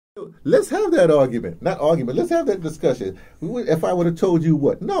Let's have that argument. Not argument. Let's have that discussion. If I would have told you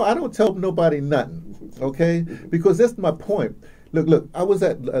what? No, I don't tell nobody nothing. Okay? Because that's my point. Look. I was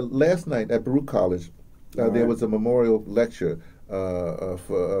at last night at Baruch College. There was a memorial lecture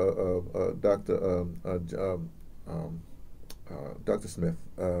for Dr. Smith,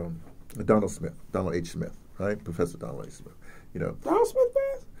 Donald H. Smith, right? Professor Donald H. Smith. You know. Donald Smith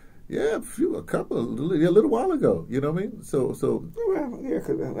passed? Yeah, a little while ago. You know what I mean? So. Well, yeah,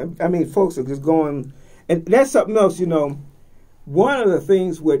 because I mean, folks are just going, and that's something else. You know, one of the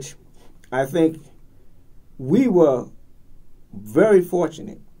things which I think we were very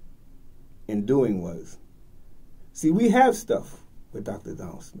fortunate in doing was, see, we have stuff with Dr.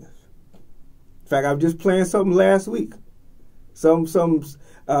 Donald Smith. In fact, I was just playing something last week, a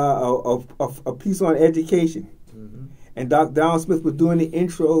piece on education. Mm-hmm. And Dr. Donald Smith was doing the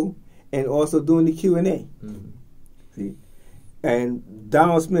intro and also doing the Q&A. Mm-hmm. See? And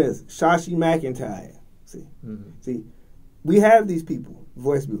Donald Smith, Shashi McIntyre. See? Mm-hmm. See? We have these people,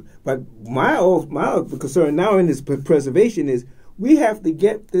 voice people. But my concern now in this preservation is we have to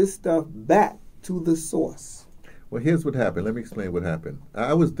get this stuff back to the source. Well, here's what happened. Let me explain what happened.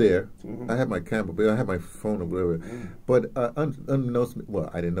 I was there. Mm-hmm. I had my camera, but I had my phone or whatever. Mm-hmm. But unbeknownst, well,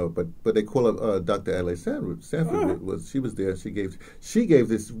 I didn't know, but they call her Dr. Adelaide Sanford. She was there. She gave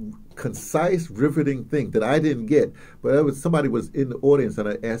this concise, riveting thing that I didn't get. But somebody was in the audience, and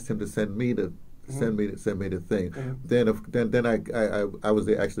I asked him to send me the send me the thing. Mm-hmm. Then I was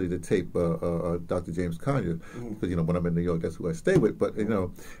there actually to tape Dr. James Conyers, because when I'm in New York, that's who I stay with. But he's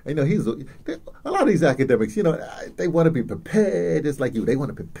a lot of these academics. They want to be prepared, just like you. They want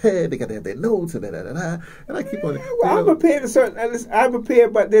to prepare. They got to have their notes and and I keep on. Well, I'm prepared I'm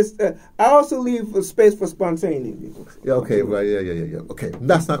prepared, but I also leave a space for spontaneity. Yeah. Okay. Right. Yeah. Okay.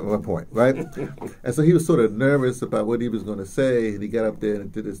 That's not my point, right? And so he was sort of nervous about what he was going to say, and he got up there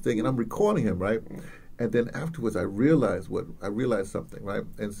and did this thing, and I'm recording him, right? And then afterwards, I realized something, right?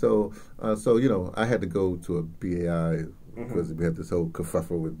 And so I had to go to a BAI because we have this whole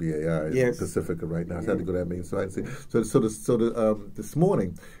kerfuffle with BAI in Pacifica right now. So I had to go to that meeting. So I say, this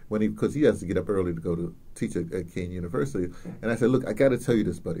morning because he has to get up early to go to teach at Kean University, and I said, look, I got to tell you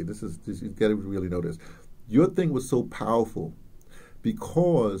this, buddy. This you got to really know this. Your thing was so powerful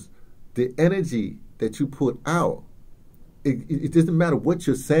because the energy that you put out. It doesn't matter what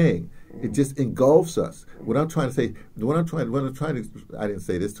you're saying. It just engulfs us. What I'm trying to say, I didn't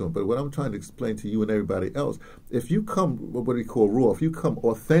say this to him, but what I'm trying to explain to you and everybody else, if you come, what we call raw, if you come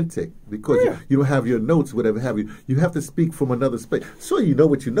authentic, because you don't have your notes, whatever have you, you have to speak from another space. Sure, you know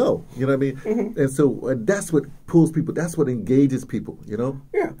what you know. You know what I mean? Mm-hmm. And so that's what pulls people. That's what engages people. Yeah. Let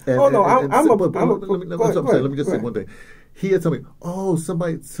me just say one thing. He had told me,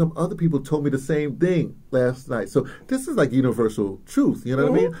 some other people told me the same thing last night. So this is like universal truth. You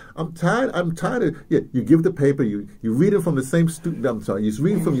know what I mean? I'm tired of, you give the paper, you read it from the same student, you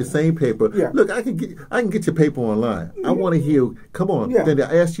read it from your same paper. Yeah. Look, I can get your paper online. I want to hear, come on. Yeah. Then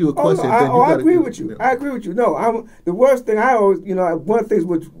I ask you a question. I agree with you. I agree with you. No, the worst thing I always, one of the things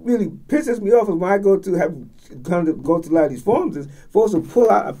which really pisses me off is when I go to a lot of these forums is folks will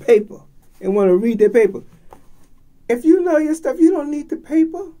pull out a paper and want to read their paper. If you know your stuff, you don't need the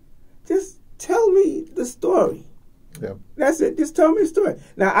paper. Just tell me the story. Yeah. That's it. Just tell me the story.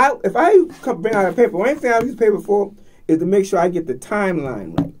 Now, if I bring out a paper, one thing I use paper for is to make sure I get the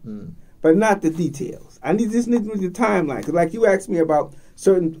timeline right, but not the details. I just need the timeline. Because like you asked me about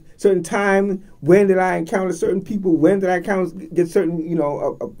certain time, when did I encounter certain people, when did I get certain,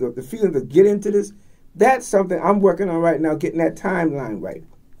 the feeling to get into this. That's something I'm working on right now, getting that timeline right.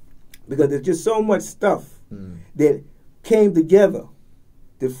 Because there's just so much stuff that came together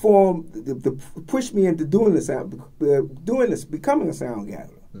to form, to push me into doing this, becoming a sound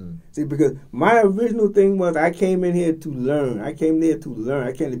gatherer. See, because my original thing was I came in here to learn. I came there to learn.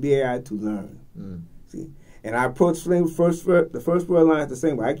 I came to BAI to learn. See, and I approached the First World Alliance the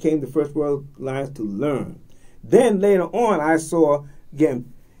same way. I came to First World Alliance to learn. Then later on, I saw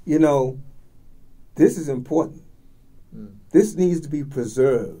again, this is important. This needs to be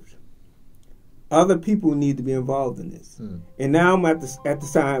preserved. Other people need to be involved in this. And now I'm at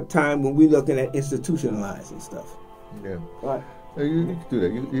the time when we're looking at institutionalizing stuff. Yeah. Right. You can do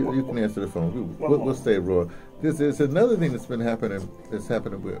that. You can answer the phone. We'll stay raw. There's another thing that's been happening. That's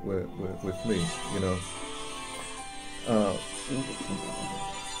happening with me.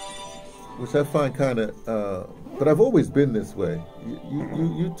 Which I find kind of. But I've always been this way.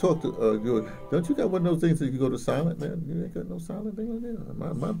 You talk to don't you got one of those things that you go to silent, man? You ain't got no silent thing on there.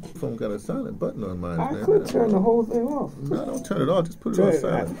 My phone got a silent button on mine. I could turn the whole thing off. No, don't turn it off. Just put it on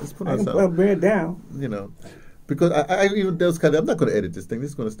silent. Just put it on silent. Well, bring it down. Because I even those kind of, I'm not going to edit this thing.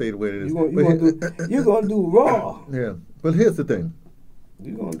 This is going to stay the way it is. You're going to do raw. Yeah, but here's the thing.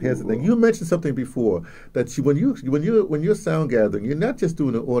 Here's the thing. You mentioned something before that when you're sound gathering, you're not just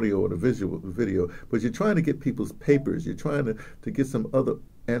doing the audio or the video, but you're trying to get people's papers. You're trying to get some other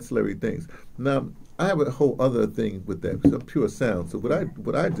ancillary things. Now, I have a whole other thing with that because I'm pure sound. So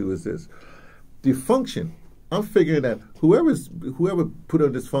what I do is this: the function. I'm figuring that whoever put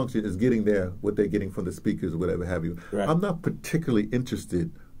on this function is getting what they're getting from the speakers or whatever have you. Right. I'm not particularly interested.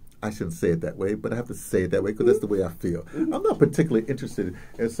 I shouldn't say it that way, but I have to say it that way because that's the way I feel. I'm not particularly interested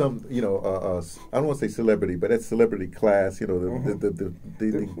in some, I don't want to say celebrity, but that celebrity class, the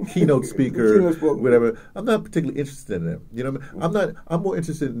keynote speaker, whatever. I'm not particularly interested in them. You know what I mean? I'm more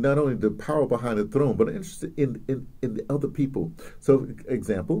interested in not only the power behind the throne, but I'm interested in the other people. So,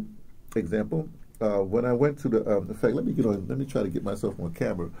 example. When I went to in fact, let me try to get myself on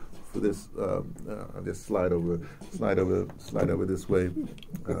camera for this. I'll just slide over this way.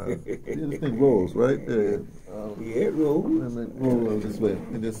 This thing rolls, right? Yeah, it rolls. Roll over this way.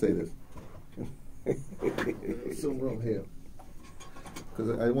 And just say this. Some room here.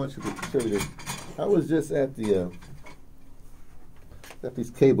 Because I want you to show you this. I was just at the got these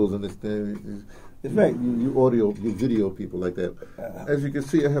cables and this thing. In fact, you video people like that. As you can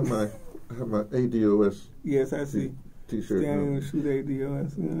see, I have my ADOS. Yes, I see. T-shirt. Standing and shoot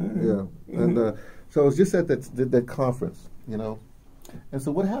ADOS. Yeah, and so I was just at that conference, and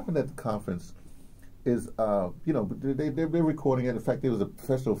so what happened at the conference is, they're recording it. In fact, there was a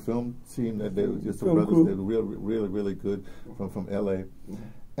professional film team that they were just some brothers. They were really good from LA,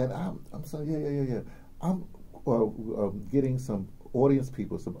 and I'm saying yeah. I'm getting some audience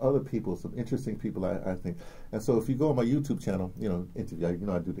people, some other people, some interesting people, I think. And so if you go on my YouTube channel, interview,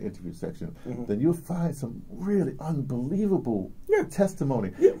 I do the interview section, then you'll find some really unbelievable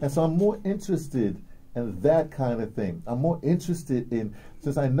testimony. Yeah. And so I'm more interested in that kind of thing. I'm more interested in,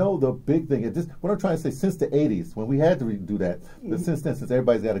 since I know the big thing, what I'm trying to say, since the 80s, when we had to do that, but since then, since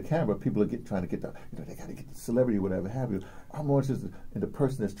everybody's got a camera, people are trying to get they got to get the celebrity, whatever have you. I'm more interested in the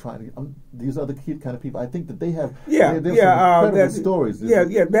person that's trying to, these other kind of people. I think that they have, some incredible stories.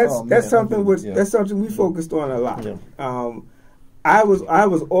 That's something that's something we focused on a lot. Yeah. I was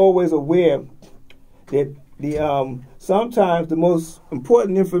always aware that sometimes the most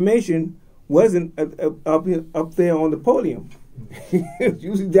important information wasn't up there on the podium. It was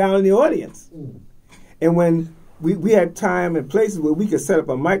usually down in the audience. And when we had time and places where we could set up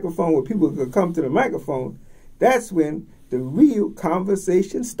a microphone where people could come to the microphone, that's when the real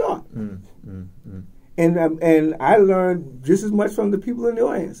conversation starts. And I learned just as much from the people in the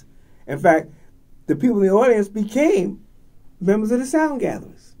audience. In fact, the people in the audience became members of the sound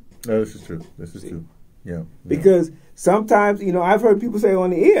gatherers. No, this is true. Yeah. Because sometimes, I've heard people say on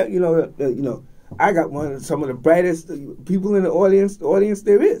the air, I got some of the brightest people in the audience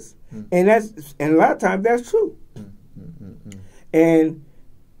there is. And a lot of times that's true. And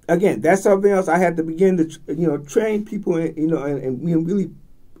again, that's something else I had to begin to train people and really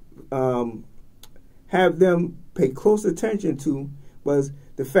have them pay close attention to, was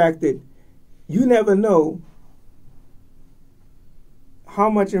the fact that you never know how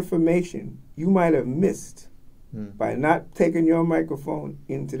much information you might have missed by not taking your microphone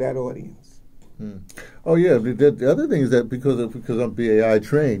into that audience. Oh yeah, the other thing is that because I'm BAI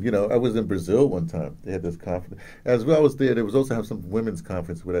trained, I was in Brazil one time. They had this conference. As well, I was there. They was also have some women's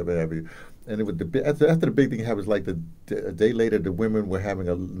conference, whatever have you. And it was after the big thing happened, like a day later, the women were having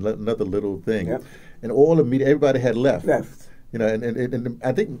another little thing, and all the media, everybody had left. And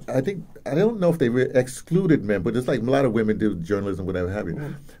I think I don't know if they excluded men, but it's like a lot of women do journalism, whatever have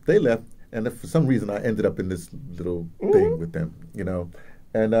you. They left, and for some reason, I ended up in this little thing with them,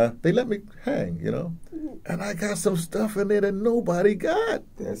 And they let me hang, and I got some stuff in there that nobody got.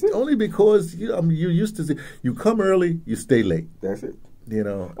 That's it. Only because you're used to you come early, you stay late. That's it.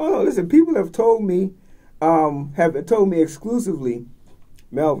 Oh no! Listen, people have told me, exclusively,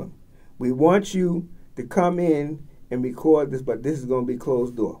 Melvin, we want you to come in and record this, but this is going to be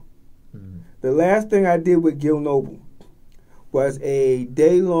closed door. The last thing I did with Gil Noble was a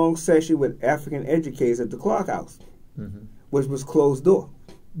day-long session with African educators at the Clark House, which was closed door.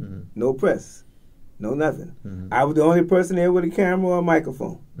 No press, no nothing. I was the only person there with a camera or a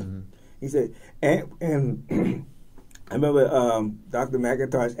microphone. He said, and I remember Dr.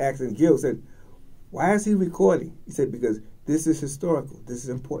 McIntosh asking Gil, said, why is he recording? He said, because this is historical. This is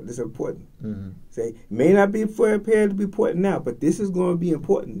important. This is important. Say, it may not be prepared to be important now, but this is going to be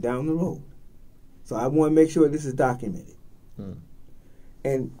important down the road. So I want to make sure this is documented.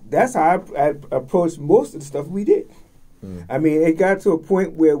 And that's how I approached most of the stuff we did. I mean, it got to a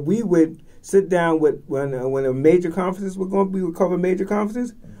point where we would sit down with when the major conferences we would cover major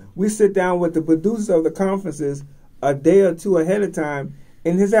conferences. We sit down with the producers of the conferences a day or two ahead of time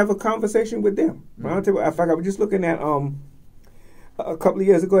and just have a conversation with them. In fact, I was just looking at a couple of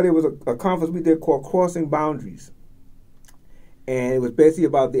years ago, there was a conference we did called Crossing Boundaries, and it was basically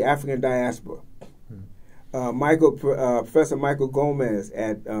about the African diaspora. Professor Michael Gomez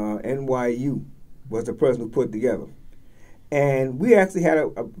at NYU was the person who put it together. And we actually had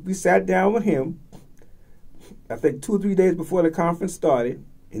we sat down with him, I think 2 or 3 days before the conference started,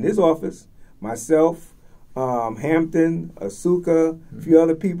 in his office, myself, Hampton, Asuka, a few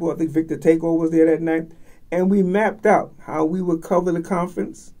other people. I think Victor Tako was there that night. And we mapped out how we would cover the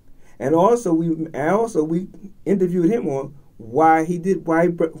conference. And also we interviewed him on why he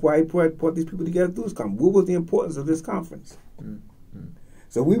brought these people together through this conference. What was the importance of this conference?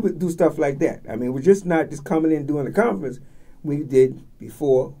 So we would do stuff like that. I mean, we're just not just coming in doing the conference. We did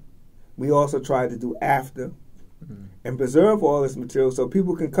before. We also tried to do after, and preserve all this material so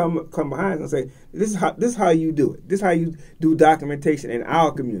people can come behind and say, this is how you do it. This is how you do documentation in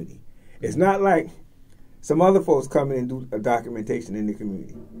our community. It's not like some other folks come in and do a documentation in the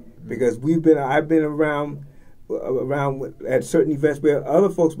community, because I've been around at certain events where other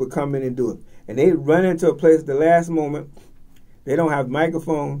folks would come in and do it, and they run into a place at the last moment. They don't have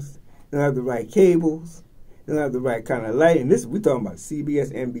microphones, they don't have the right cables, they don't have the right kind of lighting. This we're talking about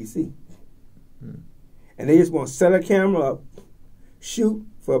CBS, NBC, and they just want to set a camera up, shoot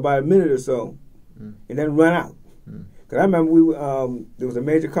for about a minute or so, and then run out. Because I remember there was a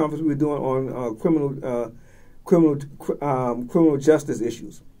major conference we were doing on criminal justice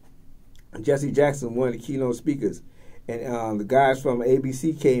issues. And Jesse Jackson, one of the keynote speakers, and the guys from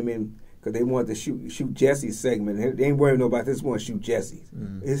ABC came in because they wanted to shoot Jesse's segment. They ain't worried about this. Want to shoot Jesse's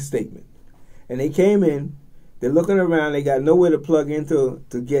his statement, and they came in. They're looking around. They got nowhere to plug into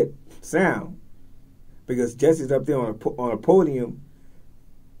to get sound because Jesse's up there on a podium.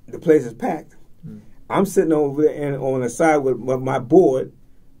 The place is packed. I'm sitting over there and on the side with my board,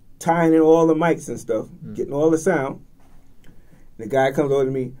 tying in all the mics and stuff, getting all the sound. The guy comes over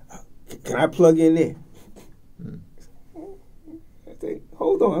to me, can I plug in there? I say,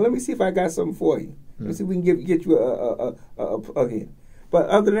 hold on, let me see if I got something for you. Let me see if we can get you a plug in. But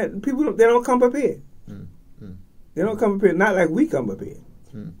other than that, people, they don't come prepared. They don't come prepared, not like we come prepared.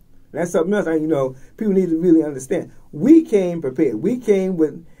 That's something else, people need to really understand. We came prepared. We came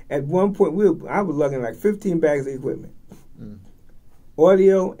with, at one point, I was lugging like 15 bags of equipment.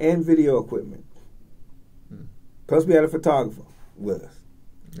 Audio and video equipment. Plus we had a photographer with us.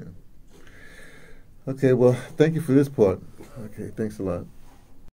 Okay, well, thank you for this part. Okay, thanks a lot.